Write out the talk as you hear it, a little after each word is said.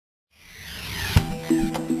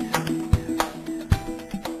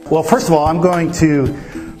Well, first of all, I'm going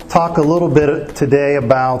to talk a little bit today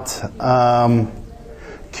about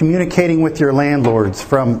communicating with your landlords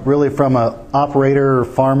from an operator or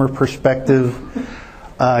farmer perspective.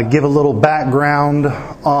 Give a little background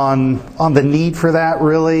on the need for that,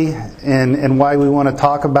 really, and why we want to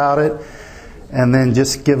talk about it, and then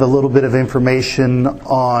just give a little bit of information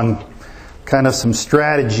on kind of some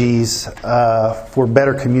strategies for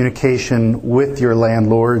better communication with your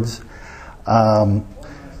landlords.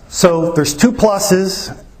 So there's two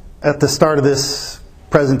pluses at the start of this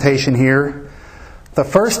presentation here. The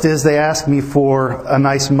first is they asked me for a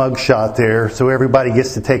nice mug shot there, so everybody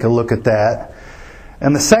gets to take a look at that.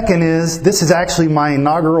 And the second is, this is actually my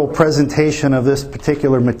inaugural presentation of this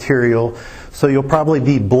particular material, so you'll probably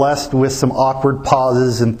be blessed with some awkward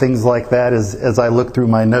pauses and things like that as I look through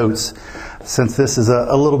my notes, since this is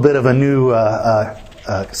a little bit of a new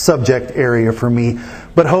subject area for me.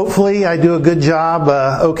 But hopefully I do a good job,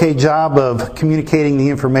 okay job of communicating the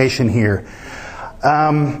information here.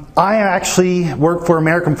 I actually work for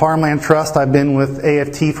American Farmland Trust. I've been with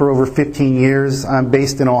AFT for over 15 years. I'm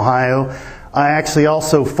based in Ohio. I actually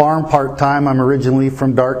also farm part-time. I'm originally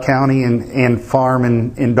from Darke County and farm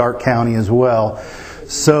in Darke County as well.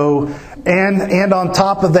 So, and on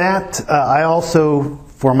top of that, I also,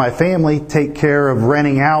 for my family, take care of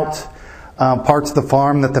renting out parts of the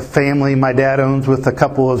farm that the family, my dad owns with a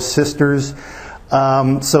couple of sisters.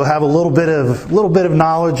 So have a little bit of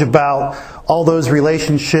knowledge about all those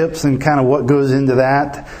relationships and kind of what goes into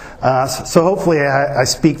that. So hopefully I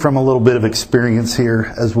speak from a little bit of experience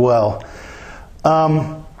here as well.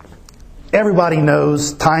 Everybody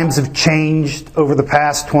knows times have changed over the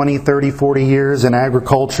past 20, 30, 40 years in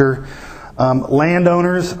agriculture.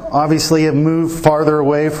 Landowners obviously have moved farther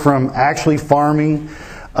away from actually farming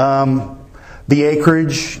the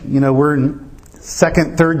acreage. You know, we're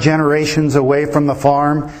second, third generations away from the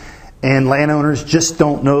farm, and landowners just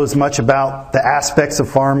don't know as much about the aspects of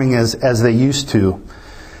farming as they used to.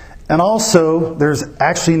 And also, there's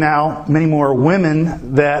actually now many more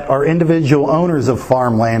women that are individual owners of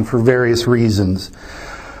farmland for various reasons.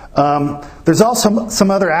 There's also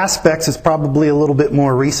some other aspects that's probably a little bit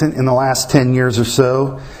more recent in the last 10 years or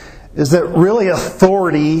so, is that really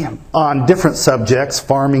authority on different subjects,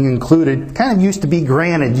 farming included, kind of used to be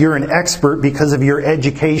granted. You're an expert because of your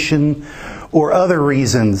education or other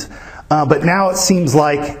reasons. But now it seems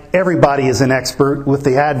like everybody is an expert with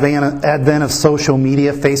the advent of social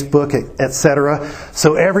media, Facebook, etc.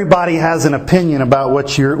 So everybody has an opinion about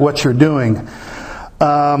what you're doing.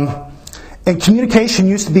 And communication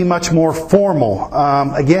used to be much more formal.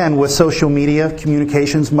 Again, with social media,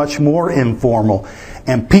 communication's much more informal.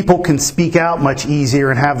 And people can speak out much easier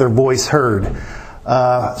and have their voice heard.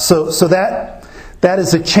 So that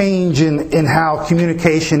is a change in how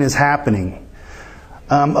communication is happening.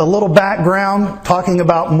 A little background, talking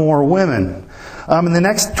about more women. In the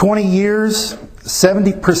next 20 years,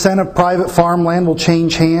 70% of private farmland will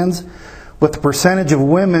change hands, with the percentage of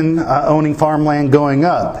women owning farmland going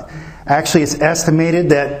up. Actually, it's estimated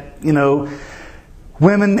that,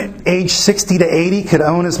 women aged 60 to 80 could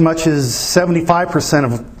own as much as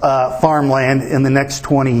 75% of farmland in the next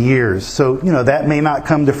 20 years. So, that may not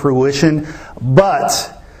come to fruition,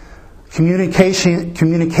 but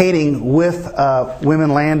communicating with women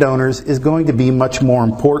landowners is going to be much more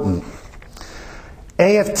important.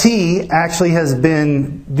 AFT actually has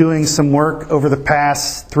been doing some work over the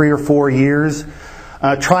past 3 or 4 years,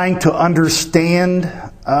 trying to understand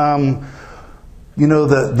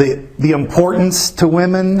the importance to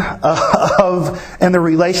women and the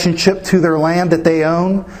relationship to their land that they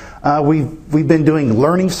own. We've been doing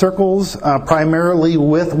learning circles, primarily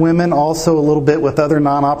with women, also a little bit with other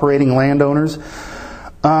non-operating landowners.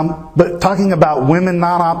 But talking about women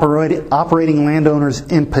non-operating landowners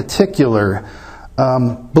in particular,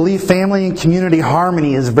 believe family and community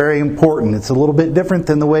harmony is very important. It's a little bit different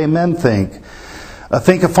than the way men think.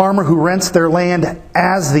 Think a farmer who rents their land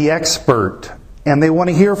as the expert, and they want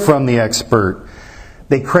to hear from the expert.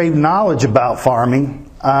 They crave knowledge about farming,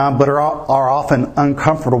 but are often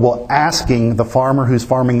uncomfortable asking the farmer who's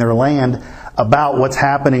farming their land about what's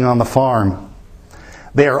happening on the farm.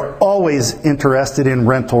 They are always interested in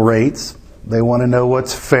rental rates. They want to know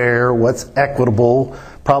what's fair, what's equitable,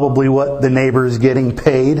 probably what the neighbor is getting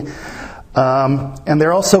paid. And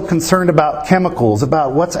they're also concerned about chemicals,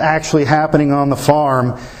 about what's actually happening on the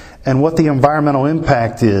farm and what the environmental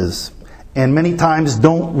impact is. And many times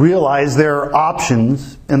don't realize there are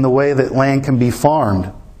options in the way that land can be farmed.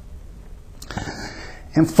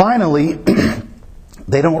 And finally,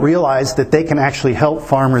 they don't realize that they can actually help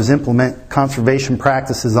farmers implement conservation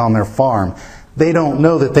practices on their farm. they don't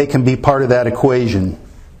know that they can be part of that equation.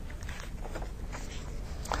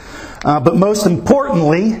 But most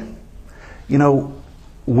importantly,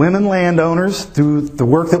 women landowners, through the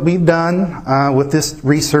work that we've done with this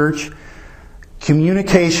research,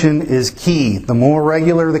 communication is key. The more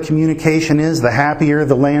regular the communication is, the happier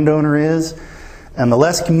the landowner is. And the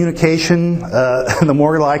less communication, the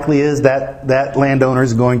more likely is that that landowner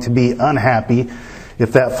is going to be unhappy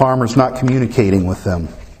if that farmer's not communicating with them.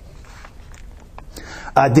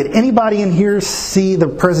 Did anybody in here see the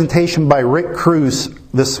presentation by Rick Cruz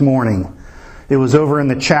this morning? It was over in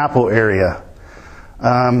the chapel area.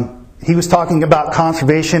 He was talking about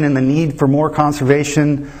conservation and the need for more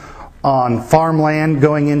conservation on farmland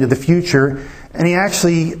going into the future. And he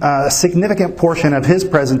actually, a significant portion of his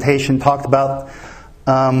presentation talked about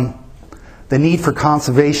the need for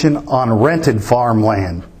conservation on rented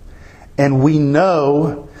farmland. And we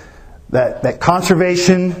know that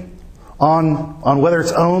conservation on whether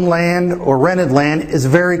it's owned land or rented land is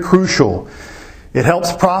very crucial. It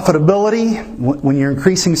helps profitability. When you're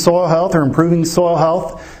increasing soil health or improving soil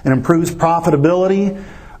health, it improves profitability.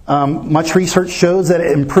 Much research shows that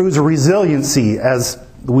it improves resiliency, as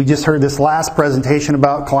we just heard this last presentation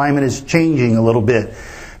about climate is changing a little bit.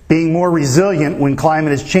 Being more resilient when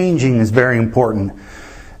climate is changing is very important.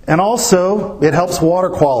 And also, it helps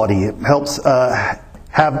water quality. It helps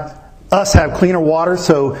have cleaner water,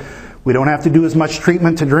 so we don't have to do as much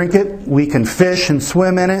treatment to drink it. We can fish and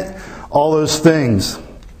swim in it, all those things.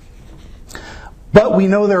 But we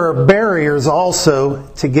know there are barriers also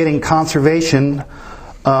to getting conservation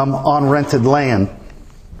on rented land.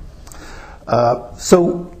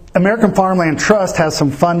 So American Farmland Trust has some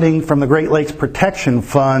funding from the Great Lakes Protection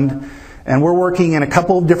Fund, and we're working in a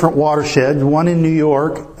couple of different watersheds, one in New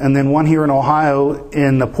York and then one here in Ohio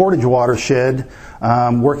in the Portage watershed,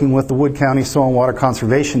 working with the Wood County Soil and Water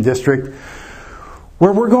Conservation District,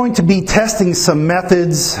 where we're going to be testing some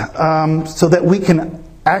methods so that we can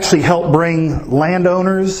actually help bring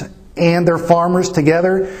landowners and their farmers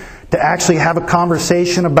together to actually have a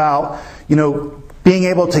conversation about, being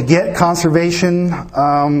able to get conservation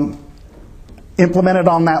implemented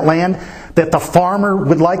on that land that the farmer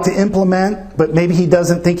would like to implement, but maybe he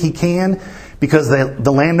doesn't think he can because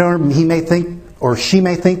the landowner, he may think, or she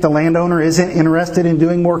may think the landowner isn't interested in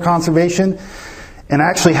doing more conservation, and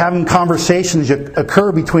actually having conversations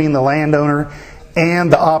occur between the landowner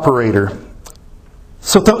and the operator.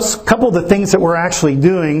 So those couple of the things that we're actually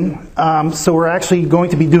doing, so we're actually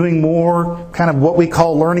going to be doing more kind of what we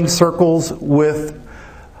call learning circles with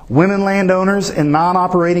women landowners and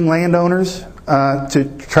non-operating landowners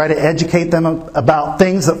to try to educate them about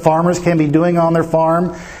things that farmers can be doing on their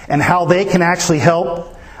farm and how they can actually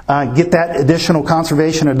help get that additional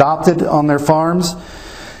conservation adopted on their farms.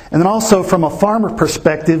 And then also from a farmer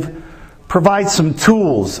perspective, provide some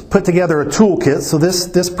tools, put together a toolkit. So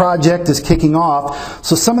this project is kicking off.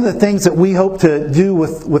 So some of the things that we hope to do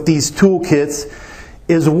with these toolkits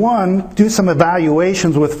is, one, do some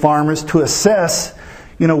evaluations with farmers to assess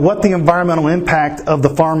what the environmental impact of the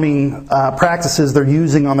farming practices they're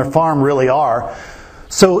using on their farm really are.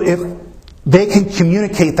 So if they can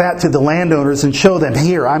communicate that to the landowners and show them,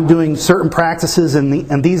 here, I'm doing certain practices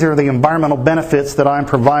and these are the environmental benefits that I'm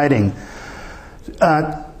providing.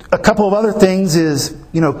 A couple of other things is,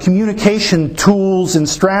 communication tools and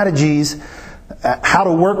strategies, how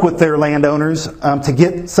to work with their landowners to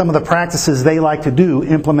get some of the practices they like to do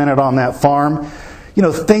implemented on that farm.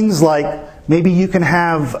 Things like maybe you can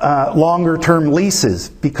have longer-term leases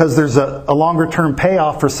because there's a longer-term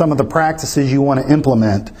payoff for some of the practices you want to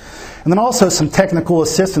implement. And then also some technical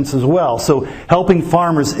assistance as well. So helping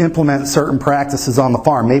farmers implement certain practices on the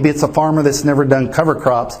farm. Maybe it's a farmer that's never done cover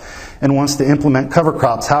crops and wants to implement cover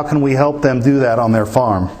crops. How can we help them do that on their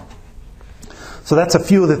farm? So that's a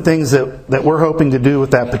few of the things that we're hoping to do with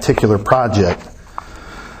that particular project.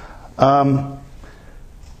 Talking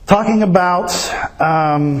about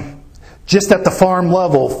just at the farm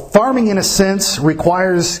level, farming in a sense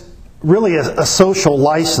requires really a social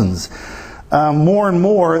license. More and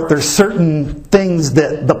more, there's certain things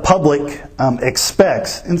that the public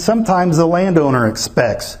expects, and sometimes the landowner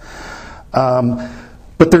expects.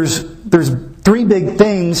 But there's three big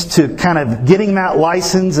things to kind of getting that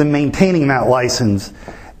license and maintaining that license,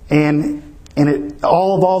 and it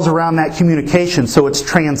all evolves around that communication. So it's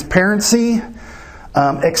transparency,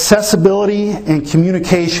 accessibility, and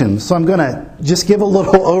communication. So I'm going to just give a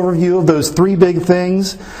little overview of those three big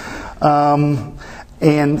things.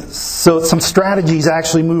 And so some strategies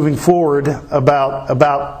actually moving forward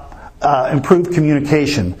about improved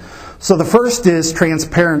communication. So the first is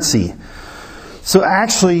transparency. So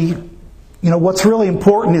actually, What's really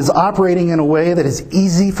important is operating in a way that is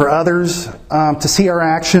easy for others to see our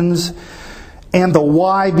actions and the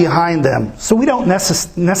why behind them. So we don't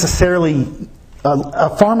necessarily,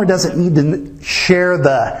 a farmer doesn't need to share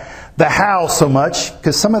the how so much,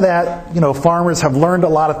 because some of that, farmers have learned a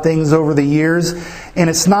lot of things over the years, and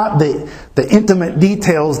it's not the intimate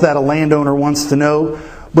details that a landowner wants to know,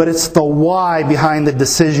 but it's the why behind the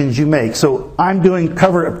decisions you make. So I'm doing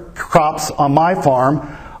cover crops on my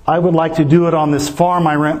farm. I would like to do it on this farm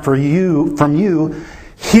I rent from you.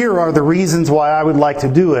 Here are the reasons why I would like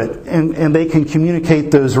to do it, and they can communicate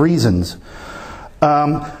those reasons.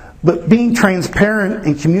 But being transparent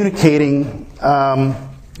and communicating,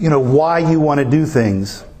 why you want to do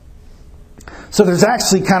things. So there's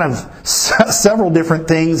actually kind of several different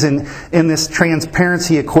things in this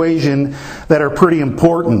transparency equation that are pretty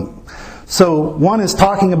important. So one is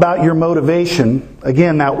talking about your motivation.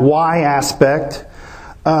 Again, that why aspect.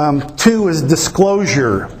 Two is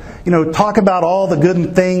disclosure. Talk about all the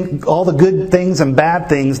good things and bad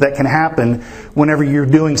things that can happen whenever you're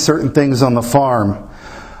doing certain things on the farm.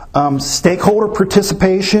 Stakeholder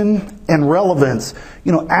participation and relevance.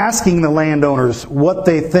 Asking the landowners what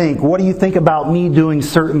they think. What do you think about me doing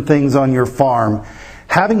certain things on your farm?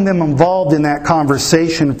 Having them involved in that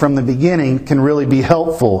conversation from the beginning can really be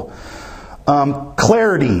helpful.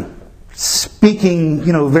 Clarity. Speaking,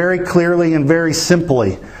 very clearly and very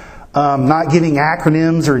simply. Not giving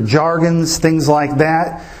acronyms or jargons, things like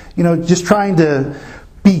that. Just trying to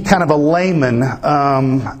be kind of a layman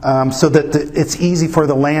so that it's easy for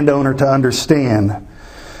the landowner to understand.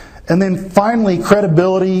 And then finally,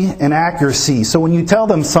 credibility and accuracy. So when you tell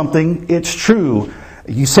them something, it's true.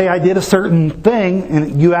 You say, I did a certain thing,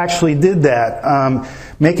 and you actually did that.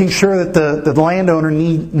 Making sure that the landowner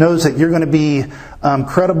knows that you're going to be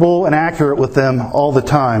credible and accurate with them all the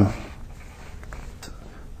time.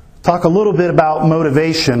 Talk a little bit about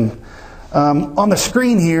motivation. On the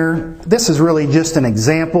screen here, this is really just an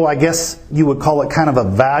example. I guess you would call it kind of a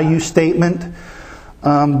value statement.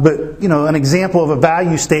 But an example of a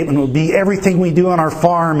value statement would be everything we do on our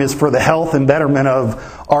farm is for the health and betterment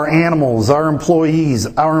of our animals, our employees,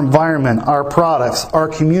 our environment, our products, our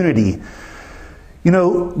community.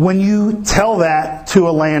 When you tell that to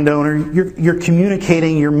a landowner, you're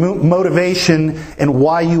communicating your motivation and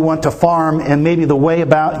why you want to farm, and maybe the way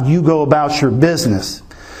you go about your business.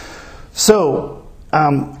 So,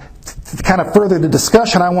 to kind of further the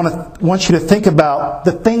discussion, I want you to think about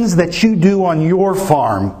the things that you do on your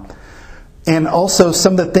farm, and also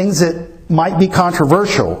some of the things that might be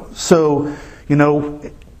controversial. So,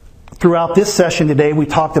 throughout this session today, we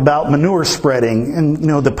talked about manure spreading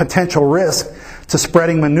and the potential risk to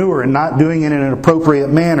spreading manure and not doing it in an appropriate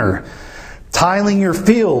manner. Tiling your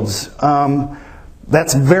fields.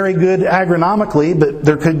 That's very good agronomically, but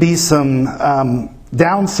there could be some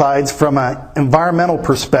downsides from an environmental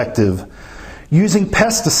perspective. Using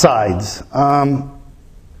pesticides.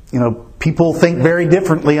 People think very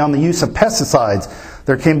differently on the use of pesticides.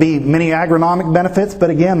 There can be many agronomic benefits, but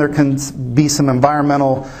again, there can be some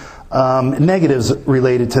environmental negatives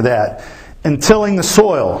related to that. And tilling the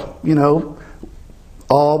soil.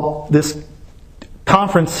 All this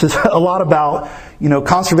conference is a lot about,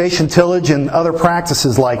 conservation tillage and other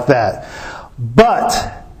practices like that.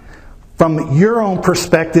 But from your own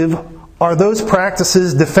perspective, are those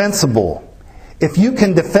practices defensible? If you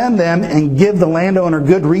can defend them and give the landowner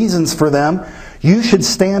good reasons for them, you should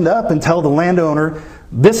stand up and tell the landowner,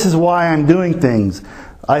 this is why I'm doing things.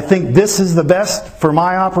 I think this is the best for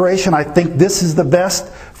my operation. I think this is the best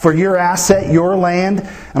for your asset, your land.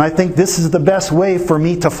 And I think this is the best way for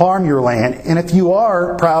me to farm your land. And if you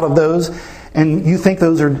are proud of those and you think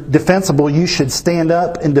those are defensible, you should stand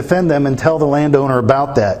up and defend them and tell the landowner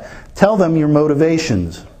about that. Tell them your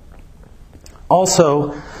motivations.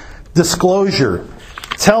 Also, disclosure.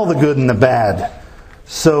 Tell the good and the bad.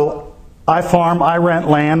 So I rent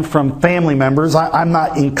land from family members. I'm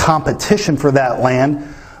not in competition for that land,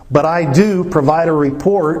 but I do provide a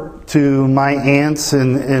report to my aunts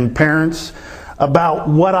and parents about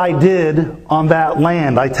what I did on that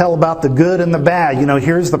land. I tell about the good and the bad.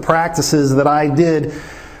 Here's the practices that I did.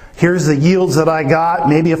 Here's the yields that I got.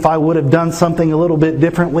 Maybe if I would have done something a little bit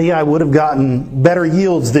differently, I would have gotten better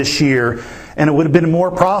yields this year, and it would have been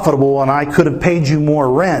more profitable, and I could have paid you more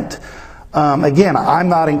rent. Again, I'm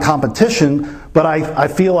not in competition, but I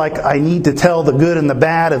feel like I need to tell the good and the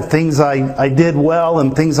bad of things I did well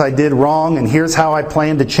and things I did wrong, and here's how I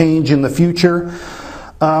plan to change in the future.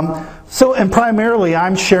 And primarily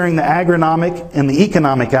I'm sharing the agronomic and the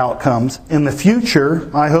economic outcomes. In the future,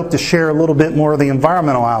 I hope to share a little bit more of the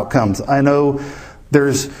environmental outcomes. I know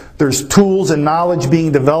There's tools and knowledge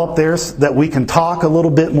being developed there so that we can talk a little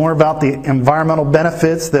bit more about the environmental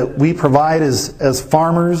benefits that we provide as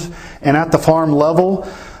farmers and at the farm level.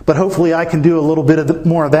 But hopefully I can do a little bit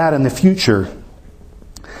more of that in the future.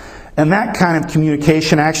 And that kind of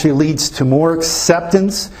communication actually leads to more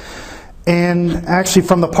acceptance and actually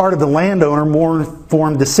from the part of the landowner, more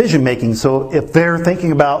informed decision making. So if they're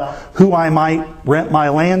thinking about who I might rent my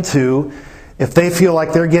land to, if they feel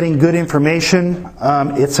like they're getting good information,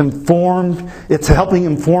 it's helping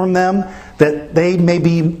inform them that they may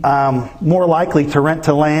be more likely to rent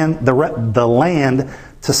the land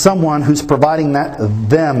to someone who's providing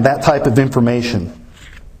them that type of information.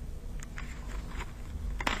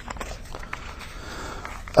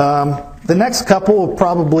 The next couple are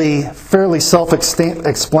probably fairly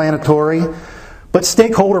self-explanatory, but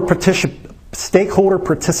stakeholder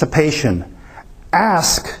participation.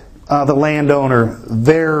 Ask the landowner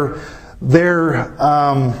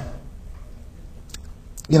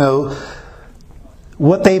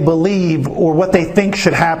what they believe or what they think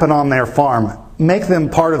should happen on their farm. Make them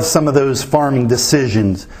part of some of those farming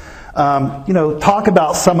decisions. Talk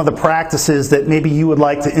about some of the practices that maybe you would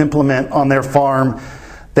like to implement on their farm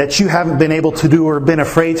that you haven't been able to do or been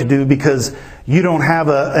afraid to do because you don't have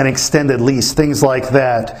an extended lease, things like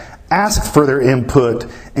that. Ask for their input,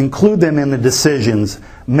 include them in the decisions,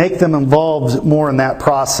 make them involved more in that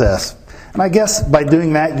process. And I guess by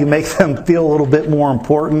doing that, you make them feel a little bit more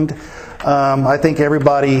important. I think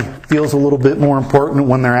everybody feels a little bit more important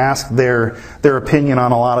when they're asked their opinion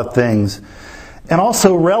on a lot of things. And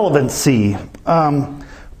also relevancy.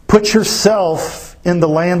 Put yourself in the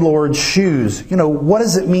landlord's shoes. What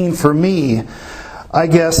does it mean for me? I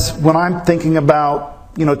guess when I'm thinking about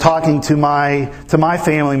talking to my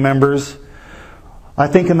family members, I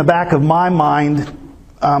think in the back of my mind,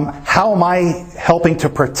 how am I helping to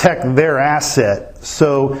protect their asset?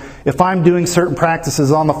 So if I'm doing certain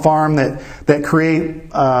practices on the farm that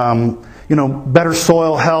create better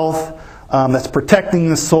soil health, that's protecting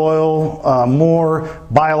the soil, more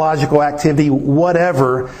biological activity,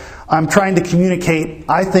 whatever, I'm trying to communicate,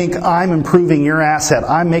 I think I'm improving your asset.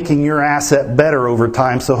 I'm making your asset better over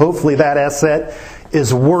time. So hopefully that asset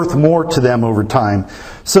is worth more to them over time.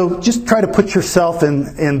 So just try to put yourself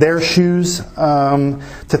in their shoes to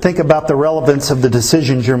think about the relevance of the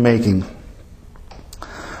decisions you're making.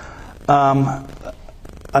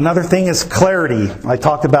 Another thing is clarity. I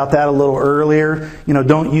talked about that a little earlier.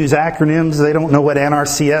 Don't use acronyms. They don't know what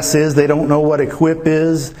NRCS is. They don't know what EQIP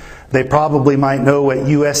is. They probably might know what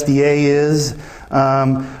USDA is.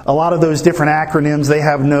 A lot of those different acronyms, they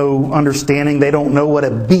have no understanding. They don't know what a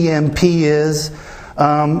BMP is.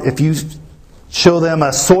 If you show them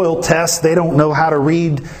a soil test, they don't know how to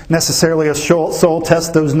read necessarily a soil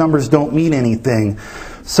test. Those numbers don't mean anything.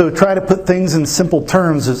 So try to put things in simple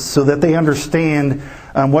terms so that they understand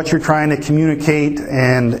what you're trying to communicate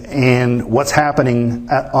and what's happening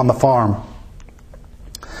on the farm.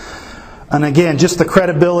 And again, just the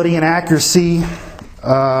credibility and accuracy.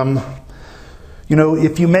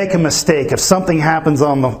 If you make a mistake, if something happens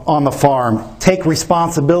on the farm, take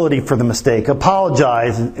responsibility for the mistake.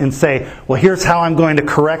 Apologize and say, well, here's how I'm going to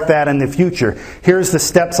correct that in the future. Here's the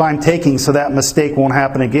steps I'm taking so that mistake won't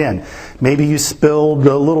happen again. Maybe you spilled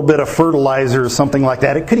a little bit of fertilizer or something like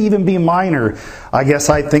that. It could even be minor. I guess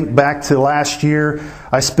I think back to last year,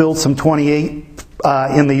 I spilled some 28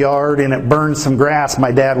 in the yard and it burned some grass.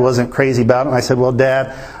 My dad wasn't crazy about it, and I said, well,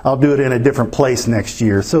 Dad, I'll do it in a different place next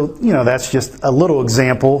year. So that's just a little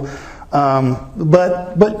example, but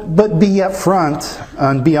be upfront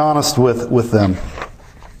and be honest with them.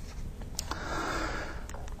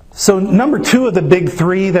 So number 2 of the big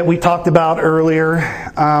 3 that we talked about earlier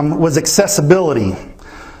was accessibility.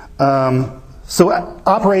 So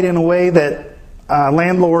operate in a way that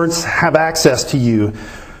landlords have access to you.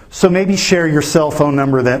 So maybe share your cell phone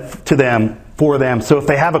number for them. So if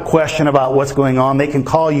they have a question about what's going on, they can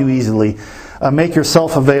call you easily. Make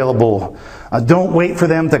yourself available. Don't wait for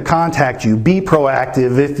them to contact you. Be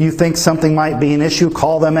proactive. If you think something might be an issue,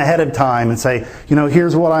 call them ahead of time and say,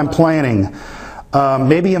 here's what I'm planning.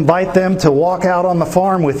 Maybe invite them to walk out on the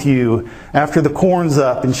farm with you after the corn's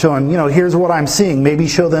up and show them, here's what I'm seeing. Maybe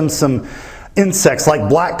show them some insects like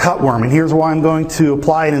black cutworm, and here's why I'm going to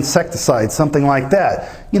apply an insecticide, something like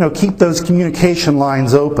that. Keep those communication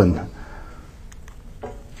lines open.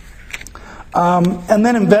 And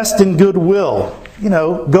then invest in goodwill.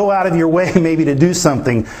 Go out of your way maybe to do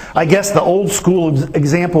something. I guess the old school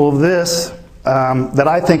example of this that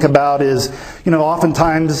I think about is,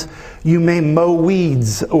 oftentimes you may mow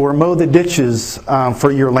weeds or mow the ditches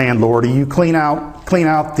for your landlord, or you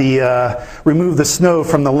remove the snow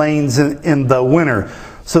from the lanes in the winter.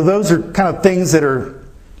 So those are kind of things that are,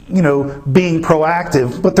 being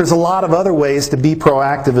proactive, but there's a lot of other ways to be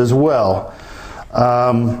proactive as well.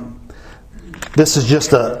 This is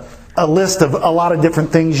just a list of a lot of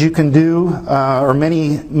different things you can do, or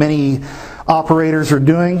many operators are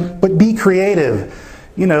doing, but be creative.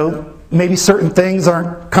 Maybe certain things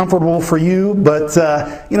aren't comfortable for you, but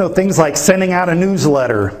things like sending out a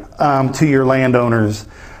newsletter to your landowners,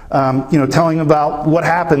 telling them about what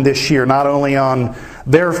happened this year, not only on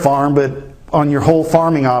their farm, but on your whole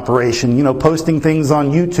farming operation. Posting things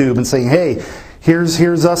on YouTube and saying, hey,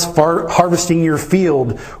 here's us harvesting your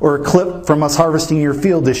field, or a clip from us harvesting your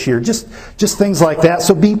field this year. Just things like that.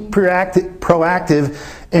 So be proactive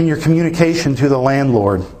in your communication to the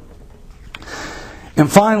landlord.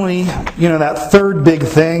 And finally, that third big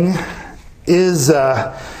thing is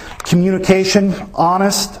communication,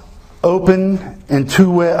 honest, open, and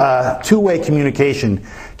two-way communication.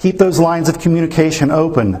 Keep those lines of communication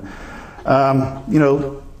open.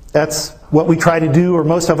 That's what we try to do, or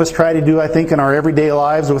most of us try to do, I think, in our everyday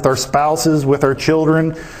lives with our spouses, with our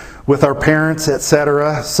children, with our parents,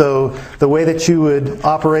 etc. So the way that you would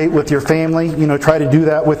operate with your family, try to do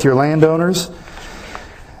that with your landowners.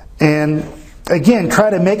 And again,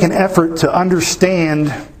 try to make an effort to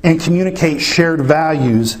understand and communicate shared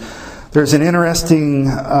values. There's an interesting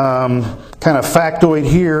kind of factoid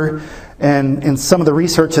here, and in some of the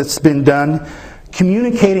research that's been done.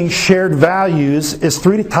 Communicating shared values is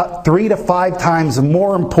 3 to 5 times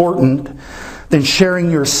more important than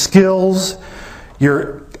sharing your skills,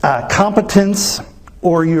 your competence,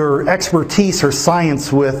 or your expertise or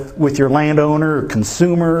science with your landowner or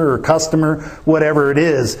consumer or customer, whatever it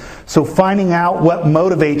is. So finding out what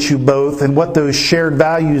motivates you both and what those shared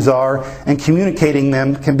values are and communicating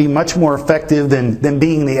them can be much more effective than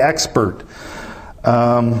being the expert.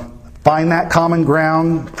 Find that common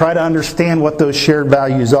ground. Try to understand what those shared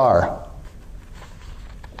values are.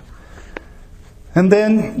 And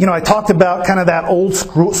then, I talked about kind of that old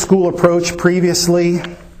school approach previously.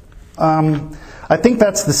 I think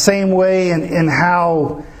that's the same way in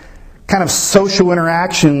how kind of social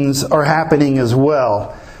interactions are happening as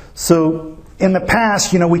well. So in the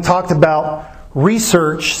past, we talked about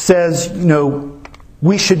research says,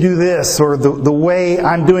 we should do this, or the way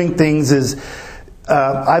I'm doing things is,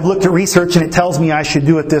 I've looked at research and it tells me I should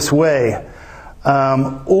do it this way.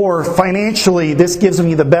 Or financially, this gives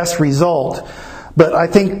me the best result. But I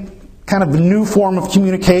think kind of the new form of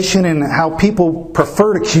communication and how people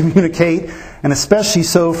prefer to communicate, and especially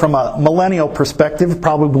so from a millennial perspective,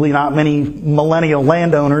 probably not many millennial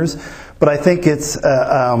landowners, but I think it's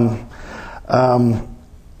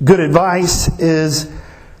good advice is,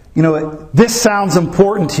 this sounds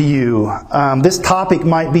important to you. This topic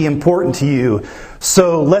might be important to you.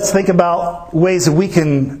 So let's think about ways that we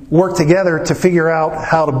can work together to figure out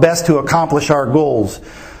how to best to accomplish our goals.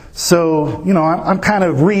 So, I'm kind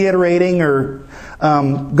of reiterating or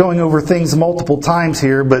going over things multiple times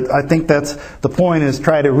here, but I think that's the point, is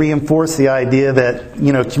try to reinforce the idea that,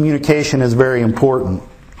 communication is very important.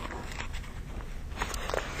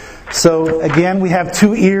 So again, we have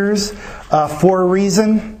 2 ears for a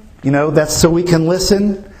reason. That's so we can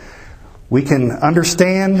listen, we can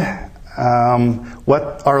understand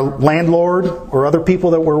what our landlord or other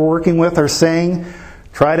people that we're working with are saying.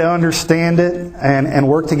 Try to understand it and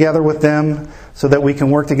work together with them so that we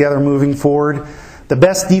can work together moving forward. The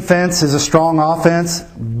best defense is a strong offense.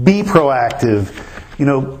 Be proactive.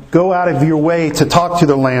 Go out of your way to talk to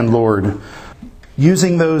the landlord.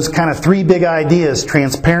 Using those kind of 3 big ideas: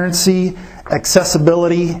 transparency,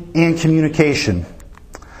 accessibility, and communication.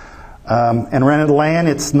 And rented land,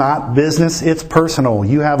 it's not business, it's personal.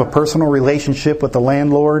 You have a personal relationship with the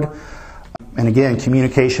landlord. And again,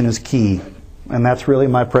 communication is key. And that's really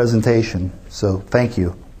my presentation. So thank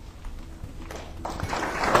you.